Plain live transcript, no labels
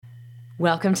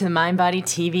Welcome to the Mind Body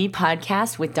TV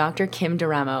podcast with Dr. Kim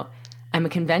D'Eramo. I'm a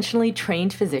conventionally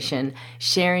trained physician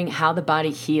sharing how the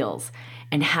body heals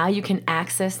and how you can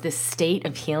access this state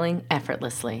of healing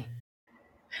effortlessly.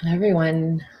 Hello,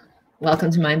 everyone.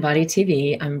 Welcome to Mind Body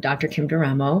TV. I'm Dr. Kim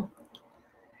D'Eramo.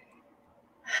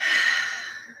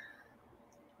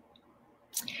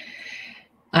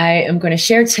 I am going to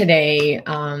share today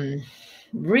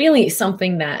really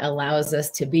something that allows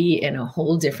us to be in a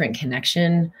whole different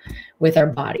connection with our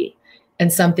body,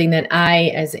 and something that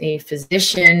I, as a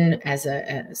physician, as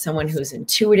someone who's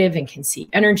intuitive and can see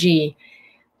energy,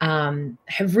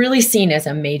 have really seen as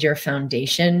a major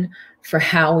foundation for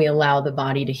how we allow the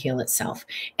body to heal itself.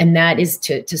 And that is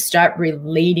to start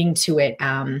relating to it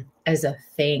as a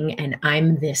thing, and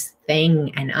I'm this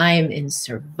thing, and I'm in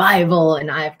survival, and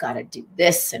I've got to do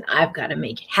this, and I've got to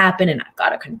make it happen, and I've got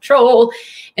to control.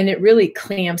 And it really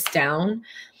clamps down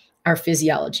our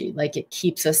physiology. Like, it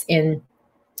keeps us in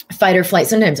fight or flight,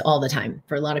 sometimes all the time.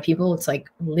 For a lot of people, it's like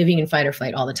living in fight or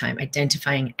flight all the time,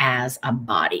 identifying as a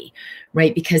body,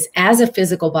 right? Because as a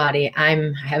physical body,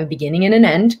 I have a beginning and an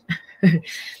end.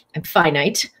 I'm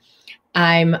finite.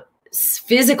 I'm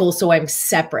physical, so I'm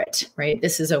separate, right?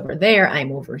 This is over there,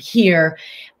 I'm over here.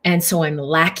 And so I'm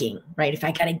lacking, right? If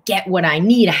I got to get what I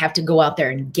need, I have to go out there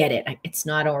and get it. It's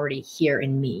not already here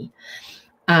in me.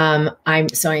 I'm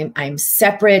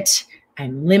separate,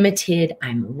 I'm limited,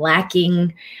 I'm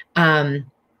lacking. And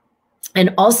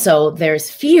also there's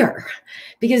fear,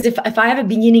 because if I have a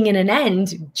beginning and an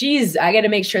end, geez, I got to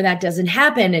make sure that doesn't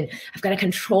happen. And I've got to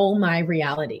control my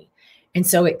reality. And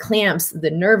so it clamps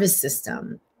the nervous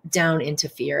system down into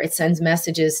fear. It sends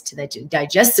messages to the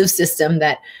digestive system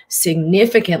that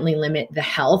significantly limit the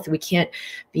health. We can't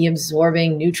be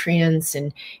absorbing nutrients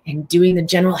and doing the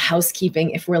general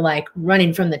housekeeping if we're like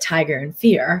running from the tiger in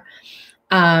fear.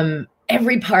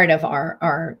 Every part of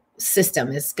our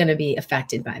system is going to be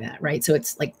affected by that, right? So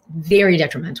it's like very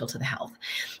detrimental to the health.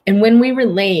 And when we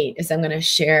relate, as I'm going to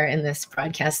share in this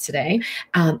broadcast today,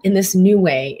 in this new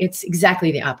way, it's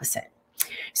exactly the opposite.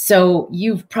 So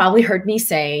you've probably heard me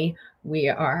say, we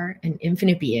are an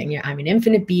infinite being. I'm an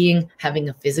infinite being having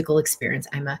a physical experience.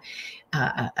 I'm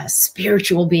a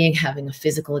spiritual being having a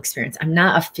physical experience. I'm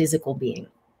not a physical being.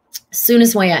 As soon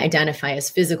as we identify as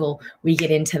physical, we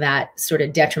get into that sort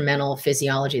of detrimental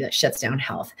physiology that shuts down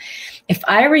health. If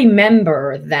I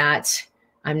remember that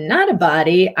I'm not a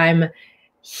body, I'm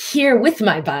here with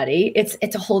my body, it's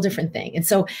a whole different thing. And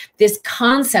so this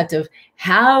concept of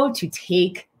how to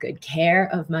take good care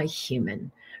of my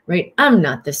human, right? I'm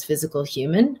not this physical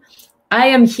human. I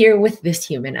am here with this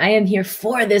human. I am here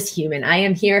for this human. I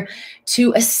am here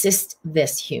to assist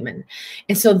this human.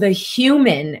 And so the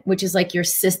human, which is like your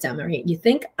system, right? You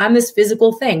think I'm this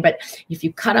physical thing, but if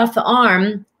you cut off the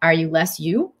arm, are you less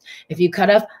you? If you cut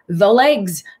off the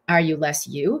legs, are you less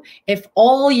you? If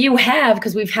all you have,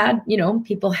 because we've had,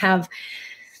 people have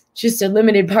just a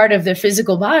limited part of their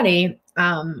physical body,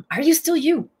 are you still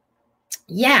you?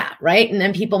 Yeah, right. And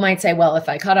then people might say, well, if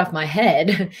I cut off my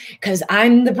head, because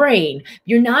I'm the brain,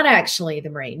 you're not actually the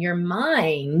brain. Your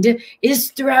mind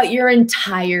is throughout your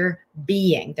entire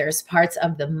being. There's parts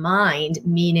of the mind,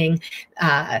 meaning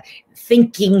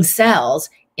thinking cells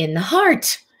in the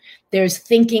heart. There's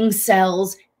thinking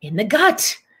cells in the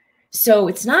gut. So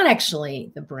it's not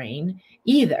actually the brain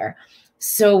either.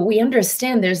 So we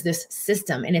understand there's this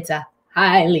system, and it's a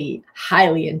highly,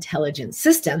 highly intelligent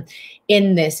system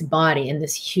in this body, in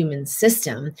this human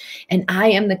system. And I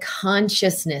am the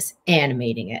consciousness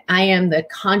animating it. I am the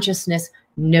consciousness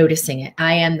noticing it.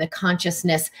 I am the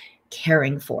consciousness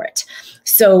caring for it.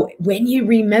 So when you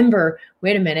remember,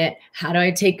 wait a minute, how do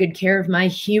I take good care of my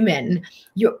human?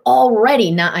 You're already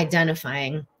not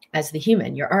identifying as the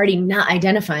human. You're already not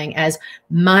identifying as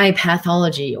my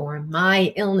pathology or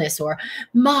my illness or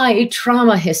my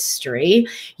trauma history.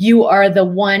 You are the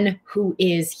one who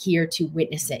is here to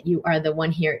witness it. You are the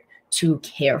one here to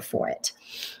care for it.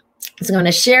 So I'm going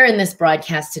to share in this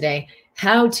broadcast today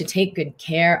how to take good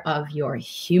care of your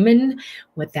human,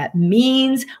 what that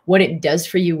means, what it does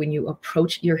for you when you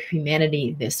approach your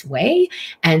humanity this way,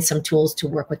 and some tools to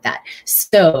work with that.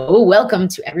 So welcome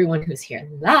to everyone who's here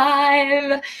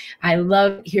live. I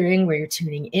love hearing where you're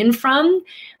tuning in from.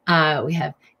 We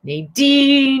have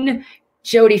Nadine,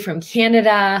 Jody from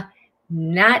Canada,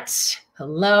 Nat,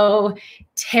 hello,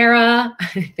 Tara,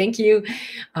 thank you.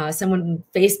 Someone on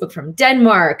Facebook from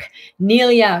Denmark,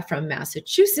 Nelia from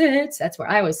Massachusetts, that's where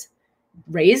I was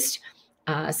raised.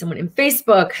 Someone in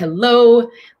Facebook, hello,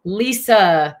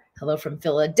 Lisa, hello from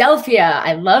Philadelphia.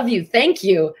 I love you, thank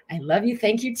you. I love you,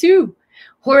 thank you too.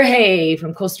 Jorge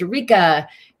from Costa Rica,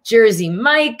 Jersey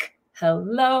Mike,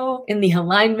 hello in the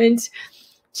alignment.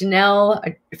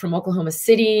 Janelle from Oklahoma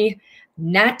City.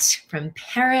 Nat from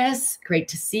Paris, great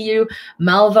to see you.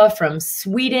 Malva from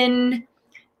Sweden.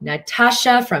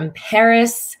 Natasha from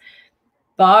Paris.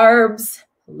 Barb's,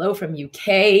 hello from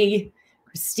UK.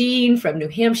 Christine from New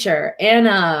Hampshire.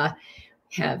 Anna,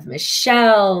 we have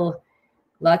Michelle.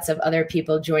 Lots of other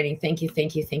people joining. Thank you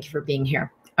for being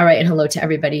here. All right, and hello to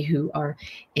everybody who are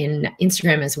in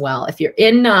Instagram as well. If you're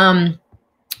in,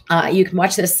 you can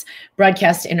watch this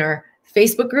broadcast in our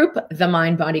Facebook group, The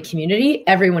Mind Body Community.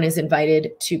 Everyone is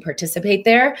invited to participate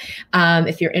there.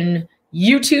 If you're in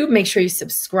YouTube, make sure you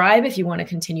subscribe if you want to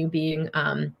continue being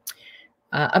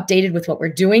updated with what we're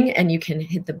doing, and you can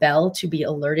hit the bell to be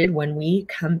alerted when we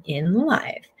come in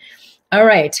live. All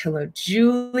right. Hello,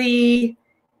 Julie,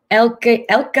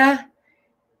 Elka.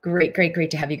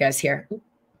 Great to have you guys here.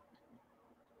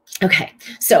 Okay.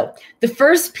 So the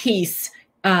first piece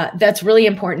that's really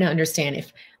important to understand,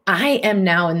 if I am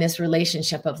now in this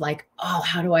relationship of like, oh,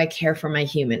 how do I care for my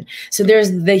human? So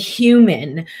there's the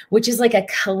human, which is like a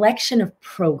collection of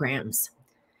programs.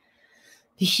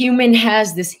 The human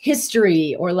has this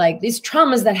history or like these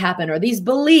traumas that happen or these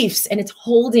beliefs, and it's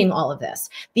holding all of this.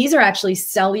 These are actually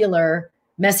cellular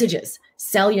messages,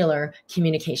 cellular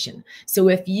communication. So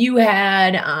if you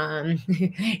had,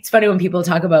 it's funny when people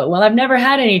talk about, well, I've never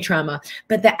had any trauma,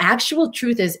 but the actual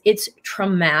truth is it's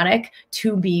traumatic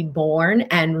to be born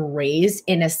and raised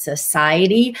in a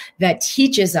society that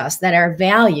teaches us that our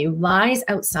value lies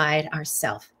outside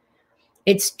ourself.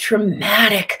 It's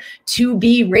traumatic to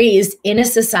be raised in a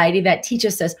society that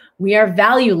teaches us we are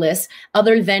valueless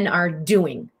other than our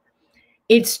doing.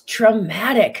 It's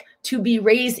traumatic to be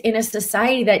raised in a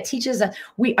society that teaches us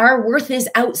our worth is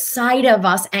outside of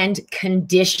us and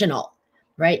conditional,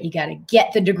 right? You got to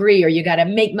get the degree, or you got to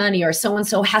make money, or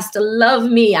so-and-so has to love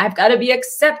me. I've got to be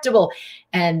acceptable.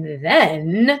 And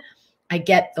then I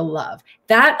get the love.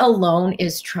 That alone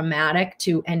is traumatic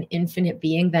to an infinite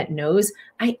being that knows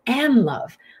I am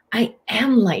love. I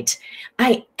am light.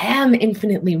 I am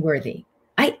infinitely worthy.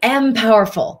 I am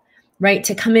powerful, right?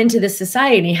 To come into this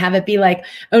society and have it be like,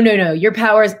 oh, no, your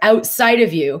power is outside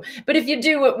of you. But if you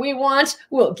do what we want,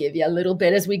 we'll give you a little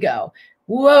bit as we go.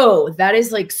 Whoa, that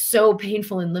is like so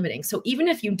painful and limiting. So even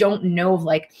if you don't know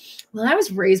like, well, I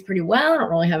was raised pretty well, I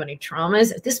don't really have any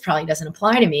traumas, this probably doesn't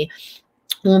apply to me.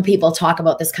 When people talk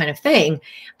about this kind of thing,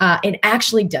 it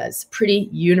actually does pretty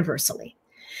universally.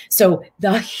 So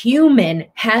the human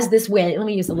has this way, let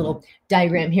me use a little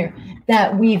diagram here,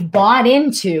 that we've bought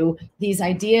into these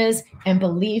ideas and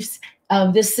beliefs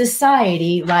of the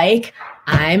society, like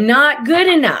I'm not good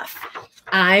enough,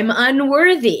 I'm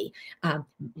unworthy,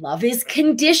 love is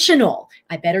conditional,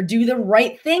 I better do the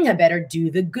right thing, I better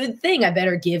do the good thing, I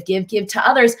better give to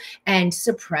others and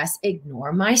suppress,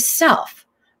 ignore myself,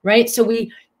 right? So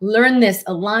we learn this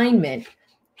alignment.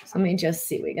 So let me just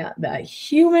see, we got the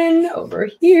human over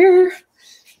here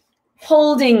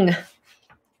holding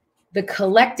the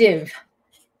collective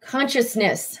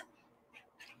consciousness,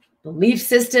 belief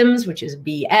systems, which is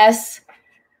BS,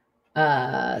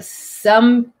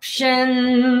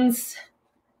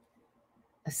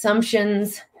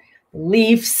 assumptions,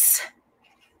 beliefs,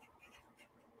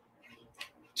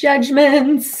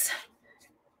 judgments,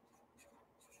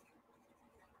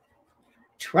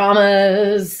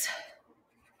 traumas,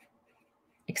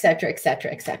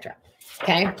 etc.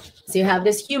 Okay, so you have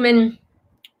this human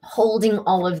holding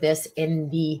all of this in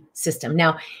the system.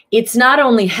 Now, it's not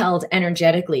only held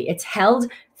energetically, it's held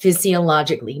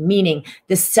physiologically, meaning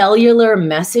the cellular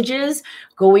messages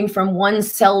going from one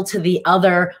cell to the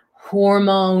other,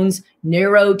 hormones,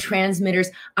 neurotransmitters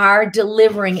are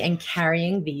delivering and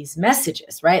carrying these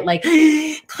messages, right? Like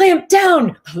clamp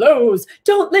down, close,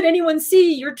 don't let anyone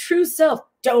see your true self,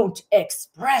 don't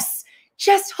express.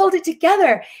 Just hold it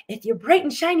together. If you're bright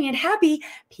and shiny and happy,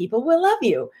 people will love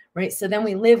you, right? So then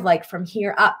we live like from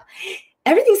here up.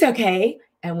 Everything's okay.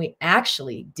 And we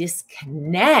actually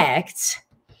disconnect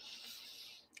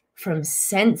from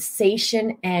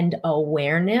sensation and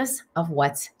awareness of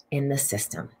what's in the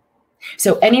system.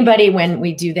 So anybody, when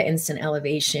we do the instant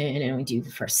elevation and we do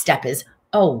the first step is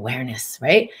awareness,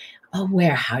 right?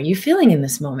 Aware. How are you feeling in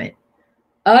this moment?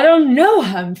 I don't know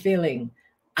how I'm feeling.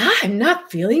 I'm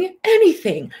not feeling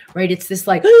anything, right? It's this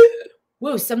like,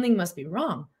 whoa, something must be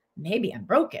wrong. Maybe I'm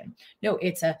broken. No,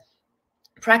 it's a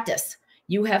practice.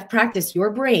 You have practiced your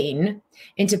brain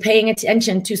into paying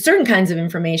attention to certain kinds of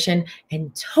information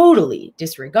and totally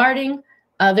disregarding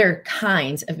other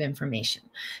kinds of information.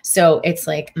 So it's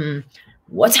like,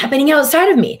 what's happening outside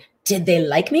of me? Did they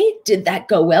like me? Did that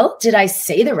go well? Did I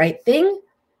say the right thing?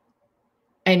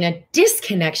 And a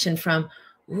disconnection from,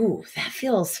 ooh, that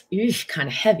feels kind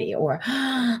of heavy, or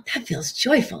that feels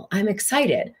joyful, I'm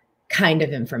excited, kind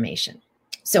of information.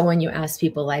 So when you ask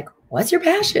people like, what's your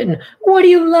passion? What do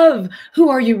you love? Who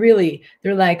are you really?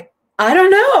 They're like, I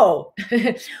don't know.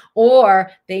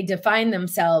 Or they define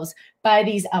themselves by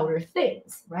these outer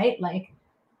things, right? Like,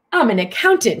 I'm an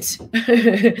accountant,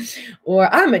 or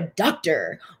I'm a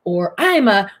doctor, or I'm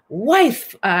a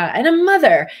wife and a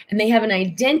mother. And they have an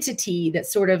identity that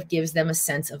sort of gives them a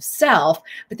sense of self,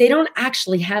 but they don't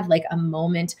actually have like a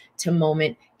moment to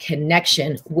moment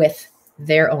connection with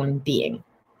their own being.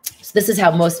 So this is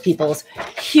how most people's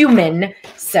human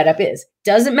setup is.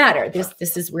 Doesn't matter.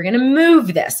 This is, we're going to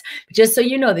move this. Just so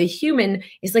you know, the human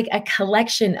is like a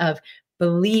collection of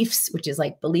beliefs, which is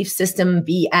like belief system,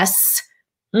 BS,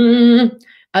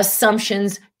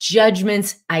 assumptions,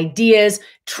 judgments, ideas,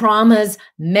 traumas,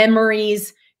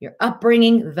 memories, your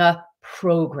upbringing, the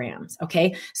programs.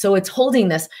 Okay. So it's holding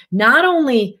this not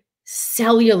only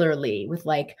cellularly with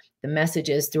like the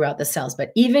messages throughout the cells,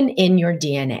 but even in your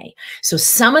DNA. So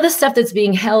some of the stuff that's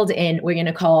being held in, we're going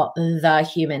to call the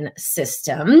human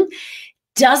system,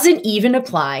 doesn't even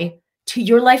apply to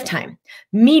your lifetime.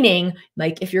 Meaning,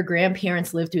 like if your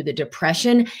grandparents lived through the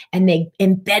Depression and they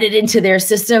embedded into their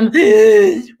system,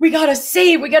 we gotta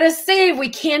save, we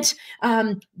can't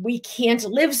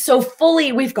live so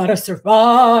fully, we've got to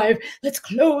survive, let's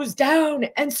close down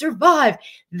and survive.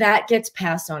 That gets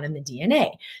passed on in the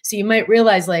DNA. So you might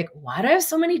realize, like, why do I have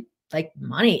so many like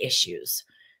money issues?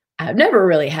 I've never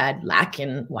really had lack,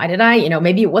 and why did I?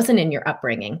 Maybe it wasn't in your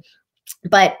upbringing.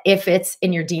 But if it's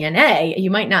in your DNA, you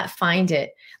might not find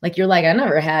it. Like you're like, I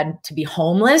never had to be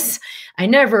homeless. I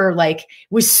never like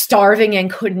was starving and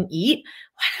couldn't eat.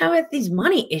 Why do I have these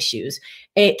money issues?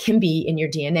 It can be in your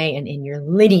DNA and in your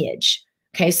lineage.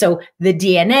 Okay, so the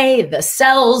DNA, the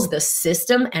cells, the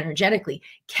system energetically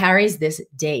carries this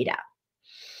data.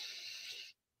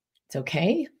 It's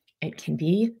okay. It can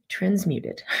be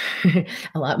transmuted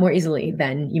a lot more easily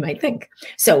than you might think.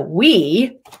 So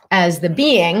we, as the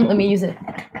being, let me use a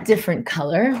different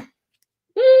color.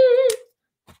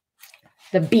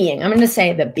 The being, I'm going to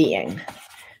say the being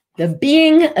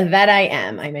that I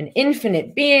am. I'm an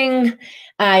infinite being.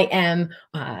 I am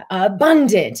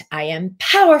abundant. I am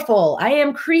powerful. I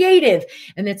am creative.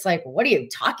 And it's like, what are you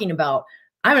talking about?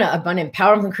 I'm an abundant,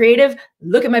 powerful, and creative.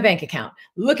 Look at my bank account.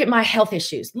 Look at my health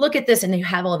issues. Look at this. And you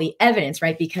have all the evidence,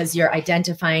 right? Because you're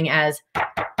identifying as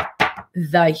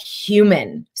the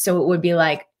human. So it would be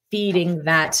like feeding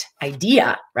that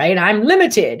idea, right? I'm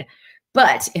limited.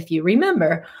 But if you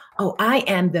remember, I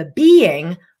am the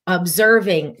being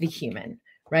observing the human,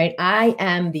 right? I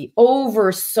am the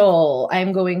oversoul. I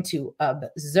am going to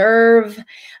observe.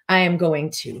 I am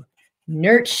going to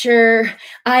nurture.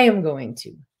 I am going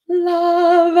to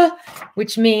love,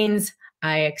 which means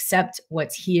I accept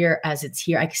what's here as it's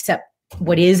here. I accept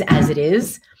what is as it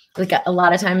is. Like a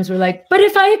lot of times we're like, but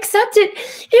if I accept it,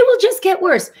 it will just get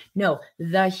worse. No,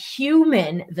 the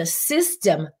human, the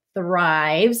system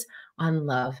thrives on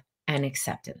love and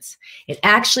acceptance. It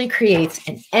actually creates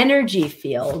an energy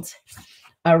field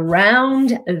around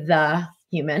the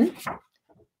human. I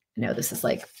know this is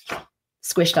like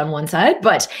squished on one side,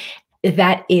 but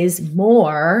that is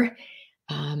more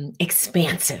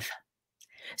expansive.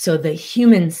 So the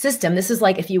human system, this is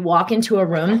like if you walk into a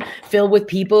room filled with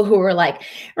people who are like,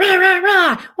 rah, rah,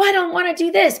 rah, why don't want to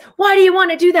do this? Why do you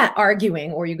want to do that?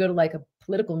 Arguing, or you go to like a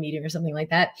political meeting or something like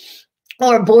that,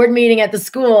 or a board meeting at the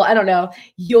school, I don't know,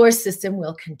 your system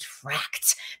will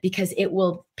contract because it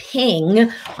will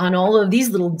ping on all of these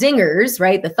little dingers,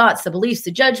 right? The thoughts, the beliefs,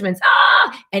 the judgments,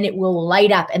 and it will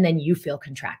light up, and then you feel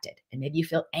contracted, and maybe you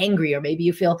feel angry, or maybe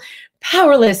you feel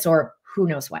powerless, or who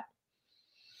knows what.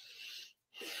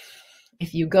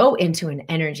 If you go into an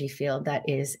energy field that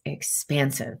is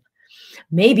expansive,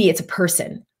 maybe it's a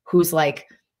person who's like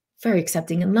very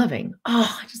accepting and loving.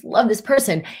 Oh, I just love this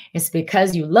person. It's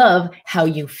because you love how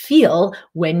you feel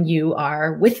when you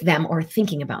are with them or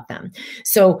thinking about them.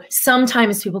 So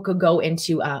sometimes people could go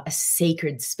into a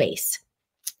sacred space,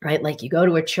 right? Like you go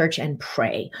to a church and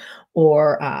pray,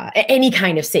 or any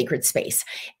kind of sacred space,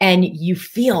 and you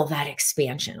feel that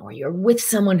expansion, or you're with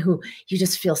someone who you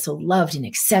just feel so loved and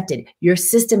accepted. Your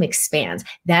system expands.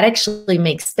 That actually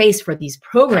makes space for these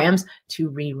programs to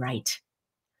rewrite.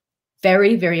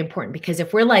 Very, very important, because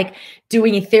if we're like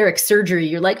doing etheric surgery,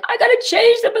 you're like, I got to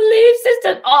change the belief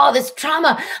system. Oh, this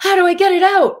trauma, how do I get it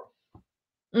out?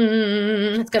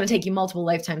 It's going to take you multiple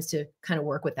lifetimes to kind of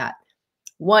work with that.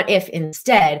 What if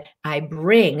instead I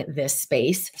bring this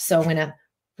space? So I'm going to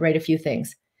write a few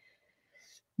things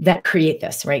that create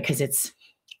this, right? Because it's,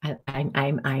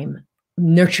 I'm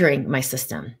nurturing my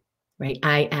system, right?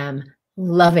 I am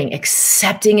loving,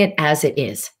 accepting it as it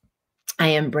is. I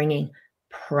am bringing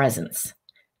presence.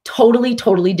 Totally,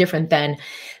 totally different than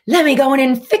let me go in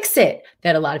and fix it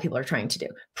that a lot of people are trying to do.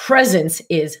 Presence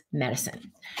is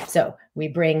medicine. So we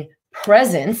bring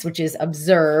presence, which is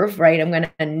observe, right? I'm going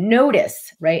to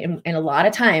notice, right? And a lot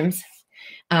of times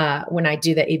when I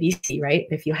do the ABC, right?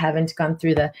 If you haven't gone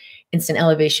through the Instant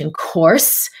Elevation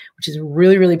course, which is a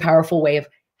really, really powerful way of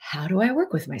how do I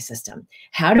work with my system?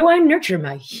 How do I nurture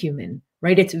my human?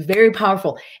 Right? It's very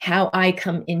powerful. How I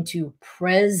come into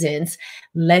presence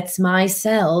lets my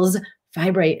cells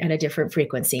vibrate at a different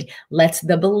frequency, lets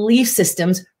the belief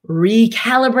systems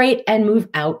recalibrate and move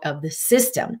out of the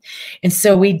system. And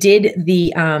so we did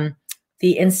the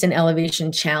Instant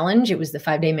Elevation Challenge. It was the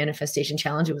 5-day manifestation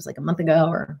challenge. It was like a month ago,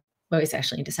 or well, it was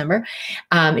actually in December.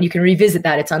 And you can revisit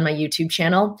that. It's on my YouTube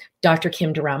channel, Dr.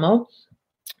 Kim D'Eramo.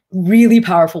 Really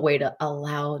powerful way to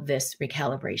allow this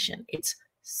recalibration. It's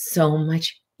so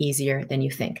much easier than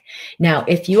you think. Now,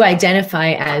 if you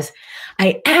identify as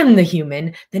I am the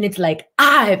human, then it's like,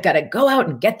 I've got to go out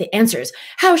and get the answers.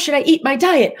 How should I eat my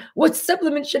diet? What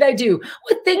supplements should I do?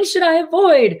 What things should I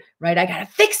avoid? Right? I got to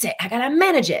fix it. I got to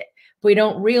manage it. But we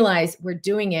don't realize we're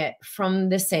doing it from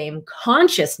the same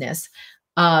consciousness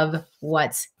of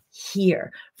what's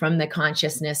here, from the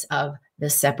consciousness of the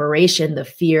separation, the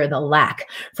fear, the lack,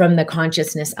 from the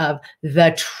consciousness of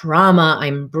the trauma,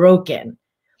 I'm broken,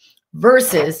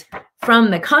 versus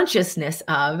from the consciousness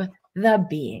of the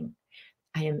being.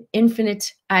 I am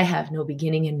infinite. I have no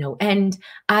beginning and no end.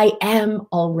 I am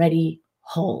already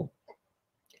whole.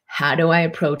 How do I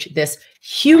approach this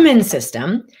human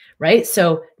system, right?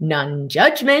 So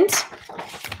non-judgment,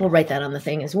 we'll write that on the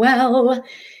thing as well.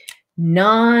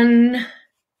 Non-judgment.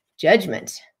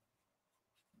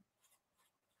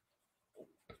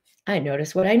 I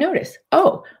notice what I notice.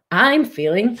 Oh, I'm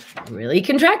feeling really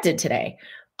contracted today.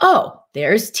 Oh,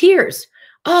 there's tears.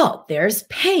 Oh, there's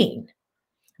pain.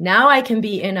 Now I can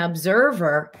be an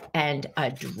observer and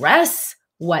address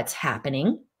what's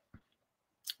happening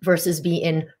versus be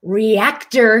in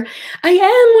reactor. I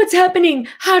am what's happening.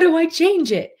 How do I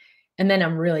change it? And then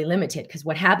I'm really limited because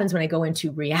what happens when I go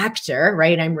into reactor,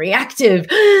 right? I'm reactive.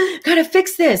 Gotta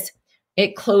fix this.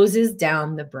 It closes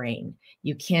down the brain.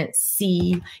 You can't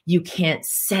see, you can't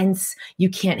sense, you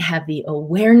can't have the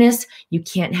awareness, you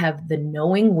can't have the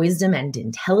knowing, wisdom, and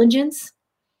intelligence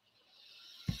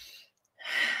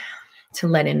to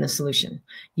let in the solution.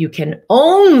 You can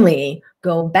only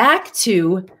go back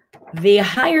to the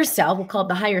higher self, we'll call it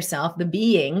the higher self, the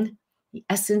being, the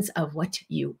essence of what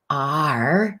you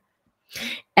are,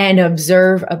 and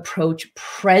observe, approach,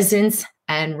 presence,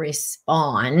 and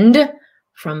respond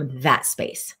from that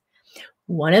space.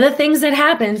 One of the things that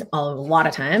happens a lot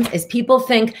of times is people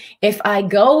think if I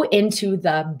go into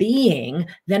the being,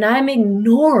 then I'm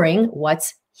ignoring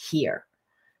what's here.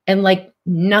 And like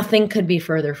nothing could be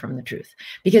further from the truth.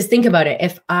 Because think about it.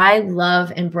 If I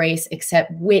love, embrace,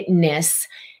 accept, witness,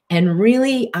 and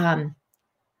really am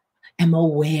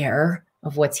aware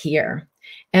of what's here,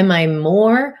 am I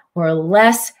more or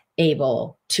less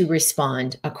able to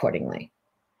respond accordingly?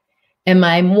 Am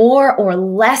I more or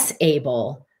less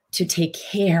able to take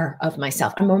care of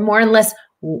myself? I'm more or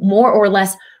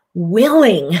less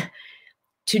willing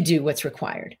to do what's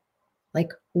required, like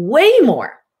way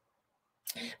more.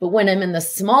 But when I'm in the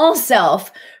small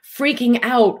self, freaking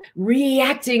out,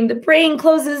 reacting, the brain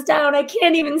closes down. I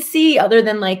can't even see other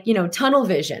than like, tunnel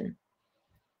vision.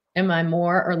 Am I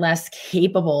more or less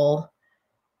capable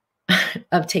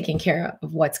of taking care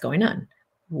of what's going on?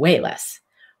 Way less,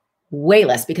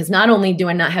 because not only do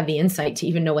I not have the insight to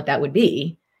even know what that would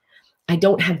be, I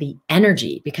don't have the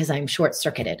energy because I'm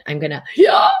short-circuited. I'm going to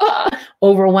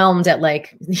overwhelmed at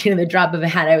like, the drop of a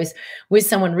hat. I was with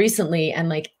someone recently and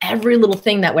like every little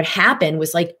thing that would happen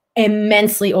was like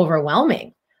immensely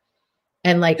overwhelming.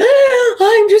 And like,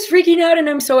 I'm just freaking out and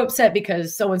I'm so upset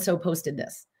because so-and-so posted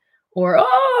this. Or,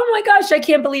 oh my gosh, I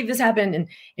can't believe this happened. And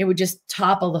it would just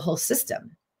topple the whole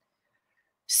system.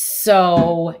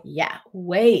 So yeah,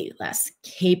 way less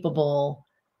capable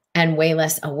and way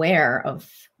less aware of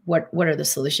what are the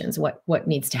solutions, what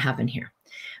needs to happen here.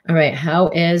 All right, how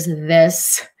is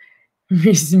this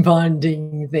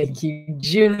responding? Thank you,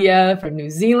 Julia from New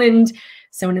Zealand.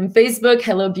 Someone in Facebook,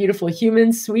 hello, beautiful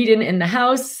humans, Sweden in the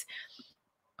house.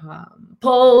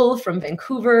 Paul from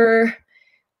Vancouver.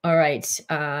 All right,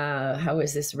 how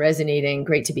is this resonating?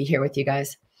 Great to be here with you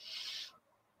guys.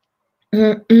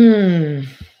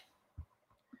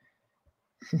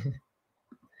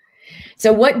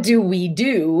 So what do we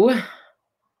do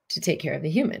to take care of the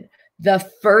human? The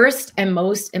first and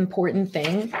most important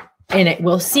thing and it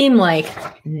will seem like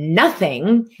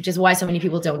nothing, which is why so many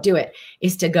people don't do it,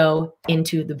 is to go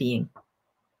into the being.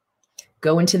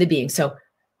 Go into the being. So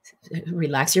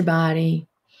relax your body.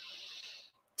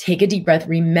 Take a deep breath.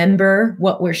 Remember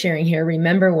what we're sharing here.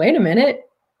 Remember, wait a minute,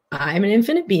 I'm an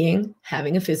infinite being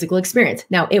having a physical experience.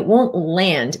 Now, it won't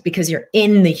land because you're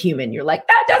in the human. You're like,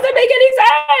 that doesn't make any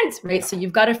sense, right? So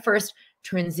you've got to first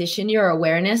transition your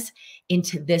awareness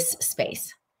into this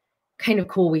space. Kind of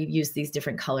cool. We've used these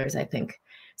different colors, I think.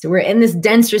 So we're in this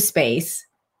denser space,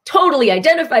 totally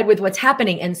identified with what's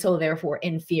happening, and so therefore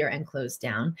in fear and closed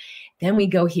down. Then we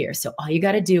go here. So all you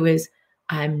got to do is,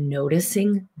 I'm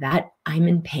noticing that I'm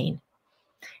in pain.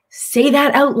 Say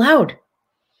that out loud.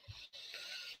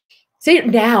 Say it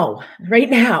now, right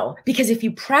now, because if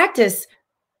you practice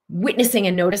witnessing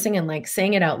and noticing and like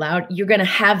saying it out loud, you're going to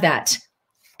have that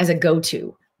as a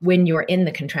go-to when you're in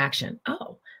the contraction.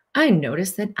 Oh, I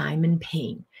notice that I'm in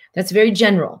pain. That's very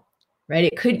general, right?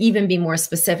 It could even be more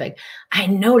specific. I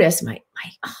notice my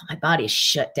body is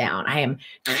shut down.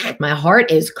 My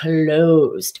heart is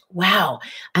closed. Wow.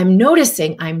 I'm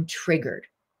noticing I'm triggered,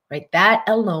 right? That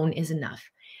alone is enough.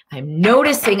 I'm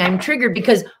noticing I'm triggered,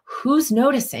 because who's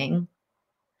noticing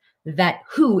that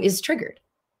who is triggered,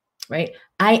 right?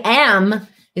 I am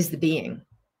is the being.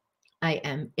 I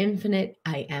am infinite.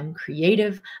 I am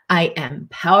creative. I am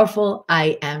powerful.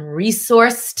 I am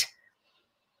resourced.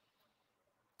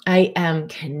 I am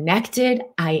connected.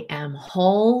 I am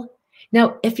whole.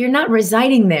 Now, if you're not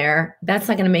residing there, that's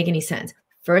not going to make any sense.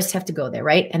 First have to go there,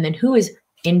 right? And then who is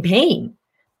in pain?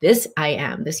 This I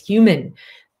am, this human.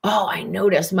 Oh, I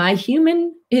notice my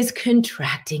human is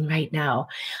contracting right now.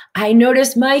 I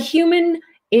notice my human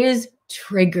is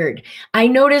triggered. I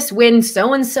notice when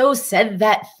so-and-so said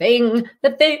that thing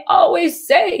that they always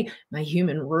say, my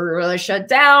human really shut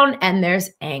down, and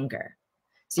there's anger.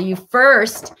 So you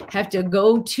first have to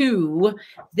go to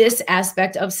this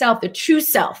aspect of self, the true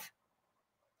self.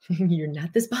 You're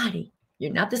not this body.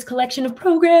 You're not this collection of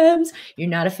programs. You're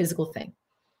not a physical thing.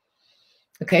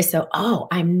 Okay, so,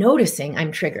 I'm noticing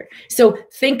I'm triggered. So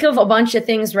think of a bunch of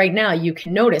things right now you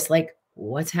can notice, like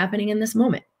what's happening in this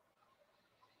moment.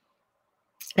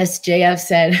 As JF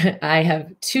said, I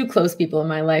have 2 close people in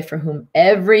my life for whom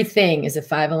everything is a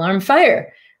 5-alarm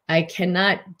fire. I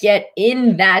cannot get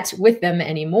in that with them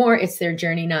anymore. It's their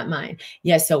journey, not mine.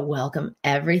 Yes, so welcome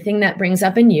everything that brings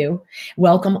up in you.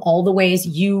 Welcome all the ways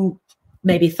you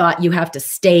maybe thought you have to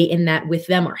stay in that with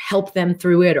them or help them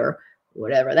through it or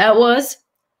whatever that was.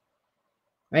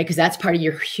 Right? Because that's part of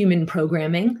your human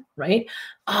programming, right?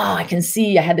 Oh, I can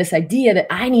see I had this idea that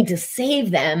I need to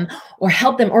save them or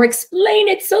help them or explain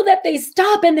it so that they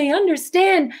stop and they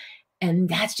understand. And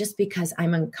that's just because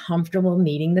I'm uncomfortable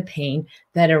meeting the pain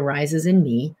that arises in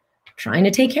me trying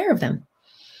to take care of them.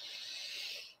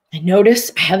 I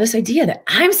notice I have this idea that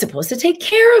I'm supposed to take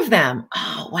care of them.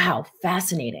 Oh, wow,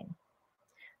 fascinating.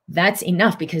 That's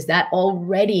enough because that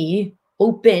already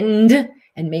opened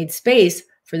and made space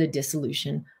for the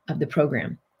dissolution of the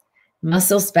program.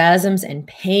 Muscle spasms and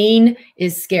pain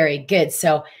is scary. Good.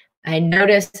 So I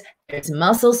notice there's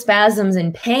muscle spasms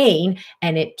and pain,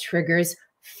 and it triggers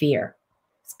fear.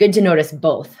 It's good to notice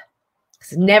both.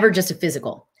 It's never just a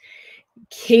physical.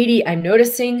 Katie, I'm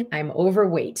noticing I'm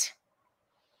overweight.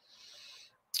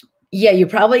 Yeah, you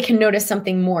probably can notice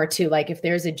something more too, like if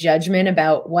there's a judgment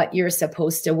about what you're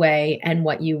supposed to weigh and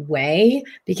what you weigh,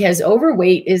 because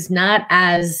overweight is not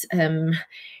as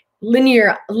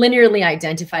linearly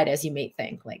identified as you may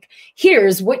think. Like,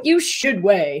 here's what you should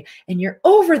weigh, and you're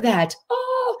over that.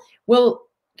 Oh, well,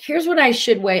 here's what I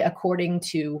should weigh according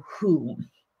to whom?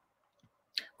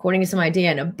 According to some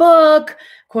idea in a book,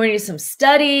 according to some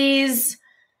studies.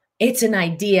 It's an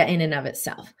idea in and of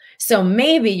itself. So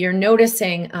maybe you're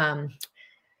noticing,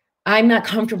 I'm not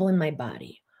comfortable in my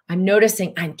body. I'm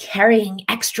noticing I'm carrying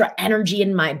extra energy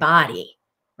in my body,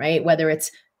 right? Whether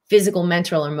it's physical,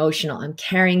 mental, or emotional, I'm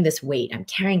carrying this weight. I'm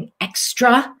carrying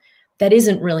extra that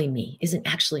isn't really me, isn't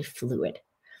actually fluid.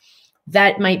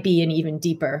 That might be an even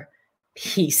deeper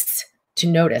piece to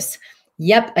notice.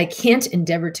 Yep, I can't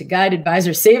endeavor to guide, advise,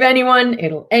 or save anyone.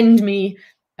 It'll end me.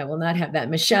 I will not have that.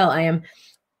 Michelle, I am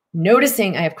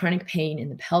noticing I have chronic pain in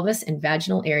the pelvis and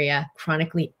vaginal area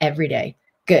chronically every day.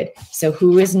 Good. So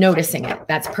who is noticing it?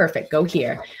 That's perfect. Go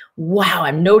here. Wow,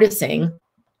 I'm noticing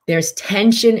there's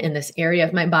tension in this area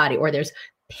of my body, or there's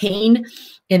pain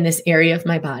in this area of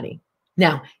my body.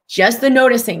 Now, just the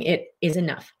noticing it is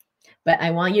enough. But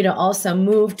I want you to also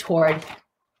move toward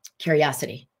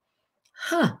curiosity.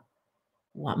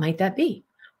 What might that be?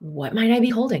 What might I be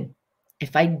holding?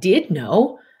 If I did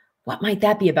know, What might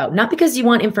that be about? Not because you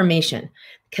want information,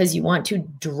 because you want to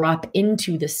drop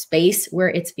into the space where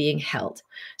it's being held.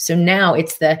 So now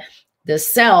it's the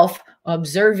self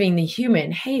observing the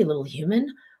human. Hey, little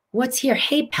human, what's here?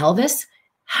 Hey, pelvis,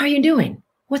 how are you doing?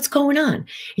 What's going on?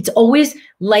 It's always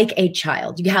like a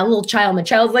child. You have a little child and the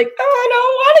child's like, oh, I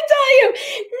don't want to tell you,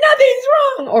 nothing's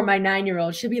wrong. Or my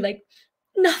 9-year-old should be like,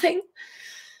 nothing.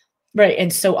 Right.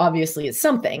 And so obviously it's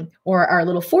something. Or our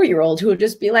little 4-year-old who would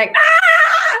just be like, ah.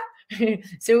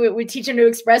 So we teach him to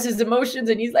express his emotions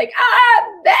and he's like,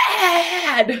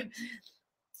 bad.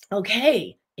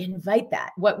 Okay. Invite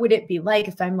that. What would it be like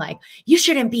if I'm like, you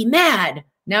shouldn't be mad?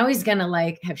 Now he's going to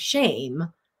like have shame.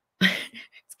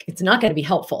 It's not going to be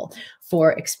helpful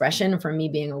for expression, for me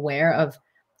being aware of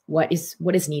what is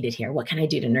needed here. What can I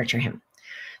do to nurture him?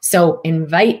 So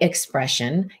invite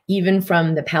expression, even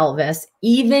from the pelvis,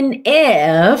 even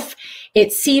if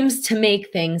it seems to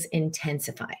make things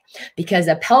intensify. Because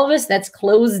a pelvis that's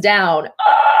closed down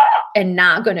and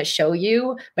not going to show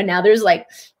you, but now there's like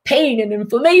pain and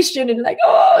inflammation and like,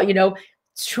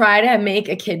 try to make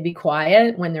a kid be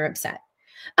quiet when they're upset.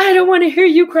 I don't want to hear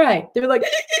you cry. They're like,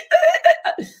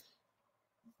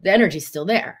 the energy's still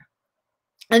there.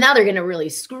 And now they're going to really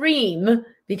scream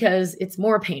because it's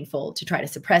more painful to try to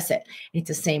suppress it. It's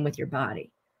the same with your body.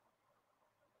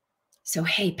 So,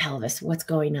 hey, pelvis, what's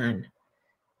going on?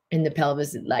 And the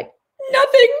pelvis is like,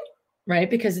 nothing, right?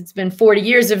 Because it's been 40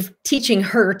 years of teaching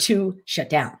her to shut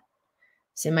down.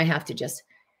 So you might have to just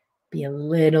be a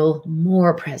little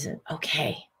more present.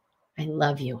 Okay, I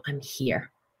love you. I'm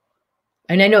here.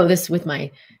 And I know this with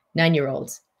my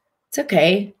 9-year-olds. It's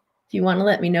okay. If you want to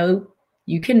let me know,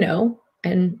 you can know.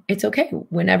 And it's okay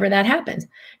whenever that happens.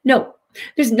 No,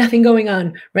 there's nothing going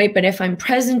on, right? But if I'm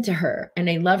present to her and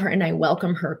I love her and I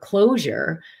welcome her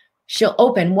closure, she'll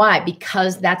open. Why?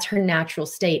 Because that's her natural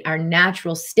state. Our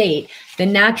natural state, the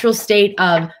natural state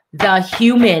of the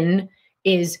human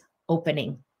is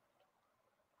opening.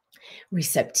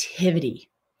 Receptivity,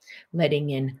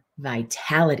 letting in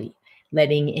vitality,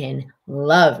 letting in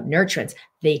love, nurturance.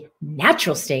 The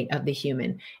natural state of the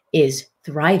human is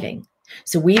thriving.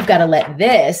 So we've got to let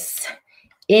this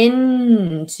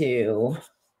into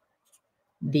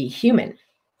the human,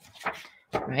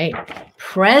 right?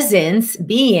 Presence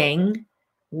being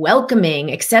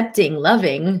welcoming, accepting,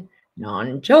 loving,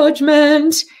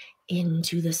 non-judgment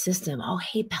into the system. Oh,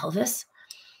 hey, pelvis.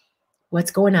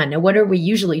 What's going on? Now, what are we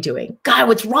usually doing? God,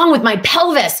 what's wrong with my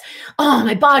pelvis? Oh,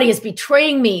 my body is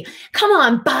betraying me. Come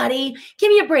on, body. Give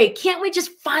me a break. Can't we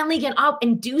just finally get up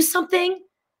and do something?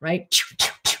 Right?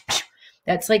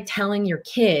 That's like telling your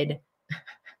kid,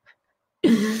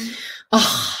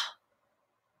 oh,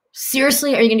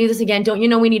 seriously, are you going to do this again? Don't you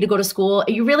know we need to go to school?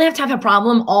 You really have to have a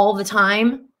problem all the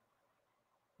time?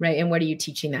 Right? And what are you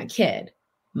teaching that kid?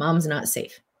 Mom's not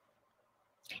safe.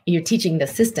 You're teaching the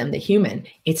system, the human,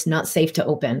 it's not safe to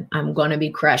open. I'm going to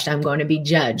be crushed. I'm going to be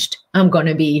judged. I'm going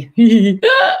to be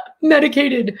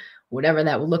medicated, whatever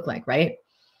that will look like, right?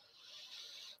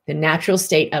 The natural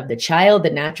state of the child, the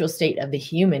natural state of the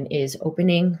human is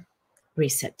opening,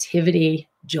 receptivity,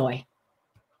 joy.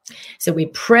 So we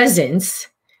presence,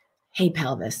 hey,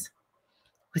 pelvis,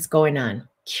 what's going on?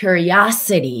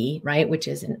 Curiosity, right? Which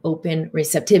is an open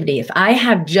receptivity. If I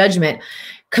have judgment,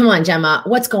 come on, Gemma,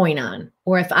 what's going on?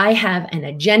 Or if I have an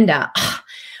agenda,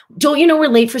 don't you know we're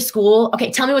late for school?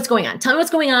 Okay, tell me what's going on. Tell me what's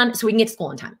going on so we can get to school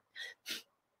on time.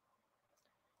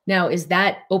 Now, is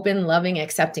that open, loving,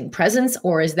 accepting presence,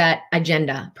 or is that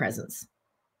agenda presence?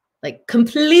 Like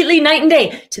completely night and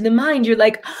day. To the mind, you're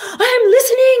like, I'm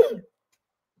listening.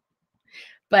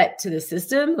 But to the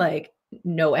system, like,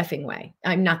 no effing way.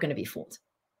 I'm not going to be fooled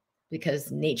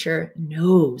because nature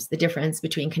knows the difference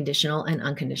between conditional and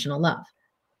unconditional love.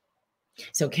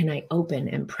 So can I open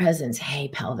and presence, hey,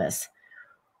 pelvis,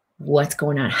 what's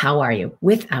going on? How are you?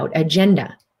 Without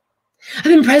agenda. I've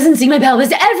been presencing my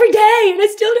pelvis every day and I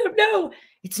still don't know.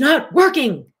 It's not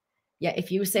working. Yeah,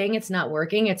 if you're saying it's not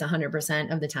working, it's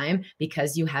 100% of the time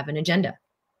because you have an agenda.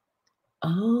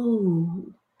 Oh,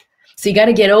 so you got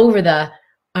to get over the,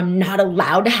 I'm not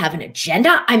allowed to have an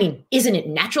agenda. I mean, isn't it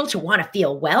natural to want to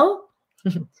feel well?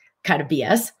 Kind of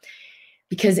BS.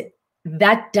 Because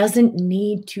that doesn't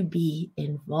need to be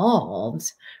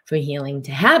involved for healing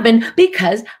to happen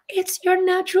because it's your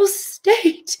natural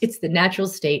state. It's the natural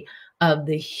state of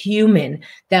the human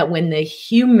that when the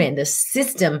human, the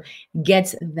system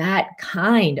gets that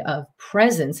kind of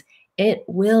presence, it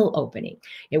will opening.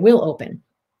 It will open.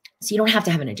 So you don't have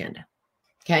to have an agenda.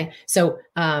 Okay. So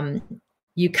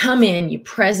you come in, you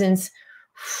presence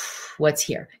what's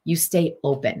here. You stay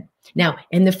open. Now,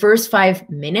 in the first 5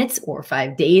 minutes or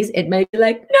 5 days, it might be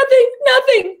like, nothing.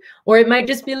 nothing. Or it might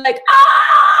just be like,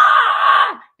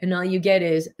 ah, and all you get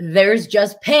is, there's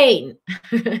just pain.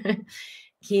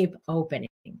 Keep opening.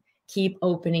 Keep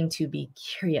opening to be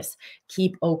curious.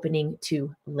 Keep opening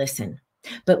to listen.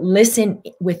 But listen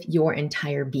with your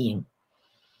entire being.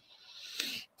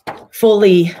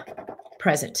 Fully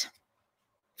present.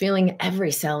 Feeling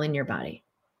every cell in your body.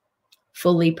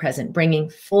 Fully present. Bringing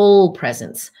full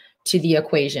presence to the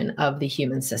equation of the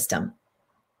human system.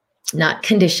 Not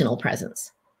conditional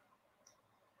presence.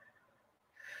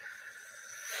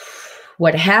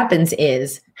 What happens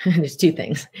is, there's two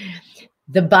things.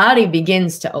 The body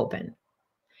begins to open.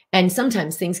 And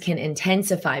sometimes things can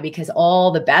intensify because all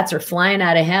the bats are flying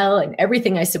out of hell and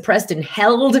everything I suppressed and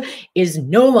held is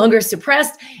no longer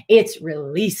suppressed. It's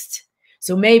released.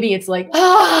 So maybe it's like,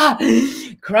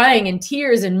 crying and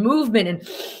tears and movement and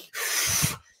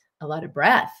a lot of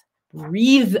breath.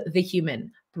 Breathe the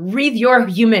human. Breathe your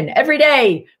human every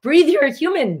day. Breathe your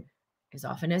human as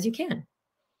often as you can.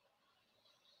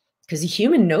 Because the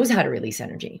human knows how to release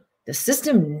energy. The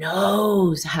system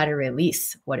knows how to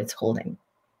release what it's holding.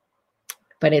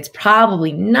 But it's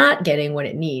probably not getting what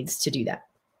it needs to do that.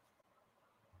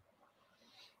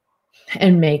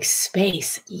 And make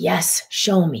space. Yes,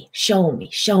 show me, show me,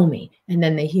 show me. And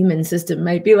then the human system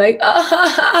might be like,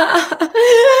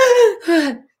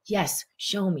 yes,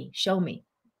 show me, show me.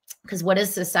 Because what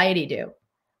does society do?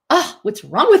 Oh, what's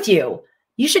wrong with you?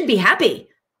 You should be happy.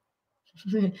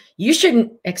 You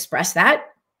shouldn't express that.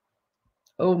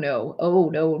 Oh no, oh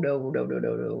no, no, no, no,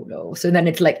 no, no, no. So then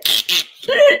it's like,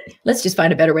 let's just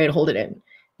find a better way to hold it in.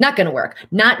 Not going to work.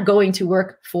 Not going to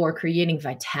work for creating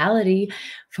vitality,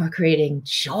 for creating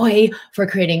joy, for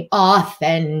creating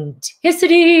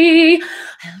authenticity.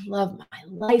 I love my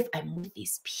life. I'm with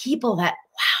these people that,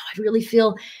 wow, I really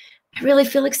feel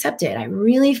accepted. I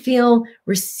really feel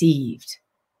received,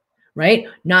 right?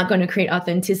 Not going to create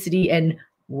authenticity and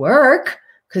work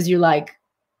because you're like,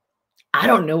 I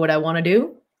don't know what I want to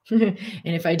do. And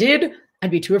if I did,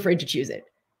 I'd be too afraid to choose it,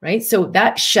 right? So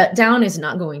that shutdown is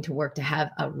not going to work to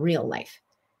have a real life,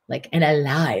 like an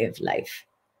alive life.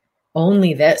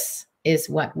 Only this is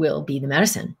what will be the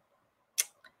medicine.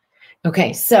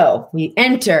 Okay, so we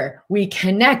enter, we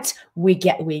connect, we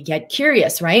get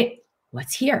curious, right?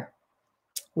 What's here?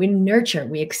 We nurture,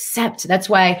 we accept. That's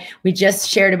why we just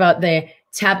shared about the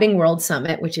Tapping World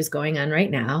Summit, which is going on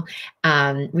right now,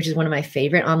 which is one of my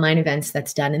favorite online events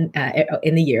that's done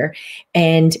in the year.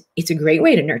 And it's a great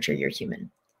way to nurture your human,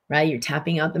 right? You're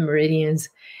tapping out the meridians.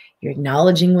 You're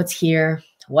acknowledging what's here,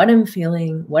 what I'm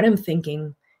feeling, what I'm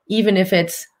thinking, even if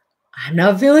it's, I'm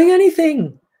not feeling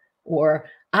anything, or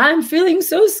I'm feeling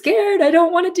so scared, I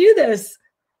don't want to do this.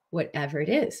 Whatever it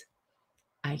is,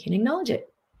 I can acknowledge it.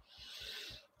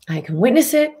 I can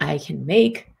witness it. I can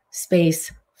make space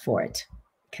for it.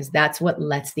 Because that's what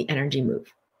lets the energy move.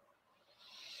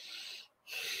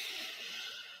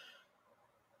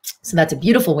 So that's a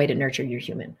beautiful way to nurture your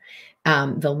human.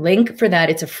 The link for that,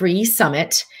 it's a free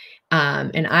summit.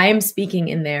 And I am speaking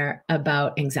in there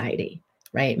about anxiety,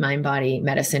 right? Mind, body,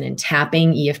 medicine, and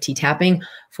tapping, EFT tapping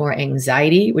for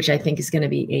anxiety, which I think is going to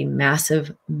be a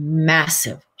massive,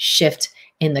 massive shift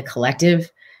in the collective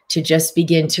to just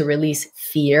begin to release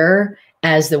fear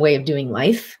as the way of doing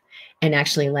life and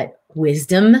actually let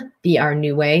wisdom be our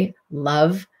new way,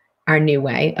 love our new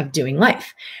way of doing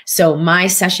life. So my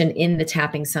session in the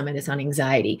Tapping Summit is on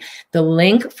anxiety. The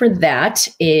link for that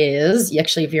is,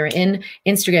 actually, if you're in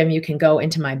Instagram, you can go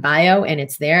into my bio and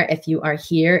it's there. If you are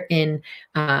here in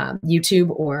YouTube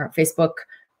or Facebook,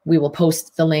 we will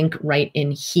post the link right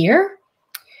in here.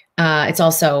 It's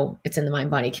in the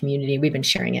Mind Body community. We've been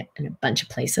sharing it in a bunch of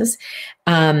places.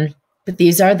 But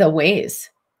these are the ways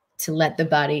to let the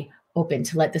body open,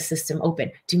 to let the system open.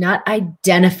 Do not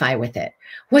identify with it.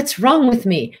 What's wrong with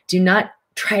me? Do not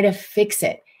try to fix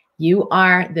it. You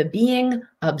are the being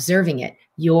observing it.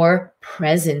 Your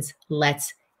presence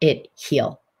lets it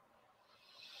heal.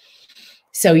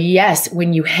 So yes,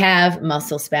 when you have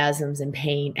muscle spasms and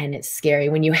pain and it's scary,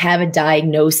 when you have a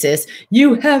diagnosis,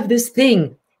 you have this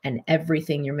thing and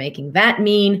everything you're making that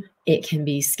mean, it can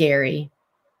be scary.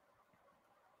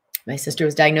 My sister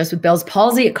was diagnosed with Bell's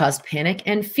palsy. It caused panic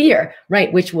and fear,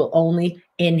 right? Which will only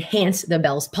enhance the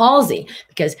Bell's palsy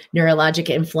because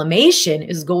neurologic inflammation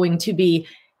is going to be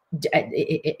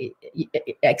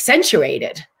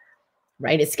accentuated,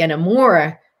 right? It's going to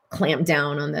more clamp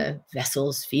down on the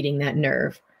vessels feeding that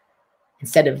nerve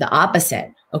instead of the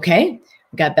opposite. Okay.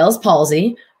 We got Bell's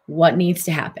palsy. What needs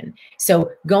to happen?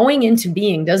 So going into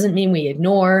being doesn't mean we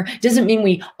ignore, doesn't mean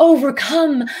we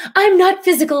overcome. I'm not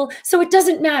physical, so it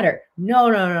doesn't matter. No.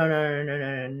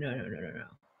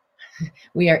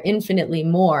 We are infinitely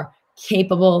more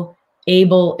capable,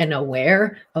 able, and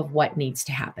aware of what needs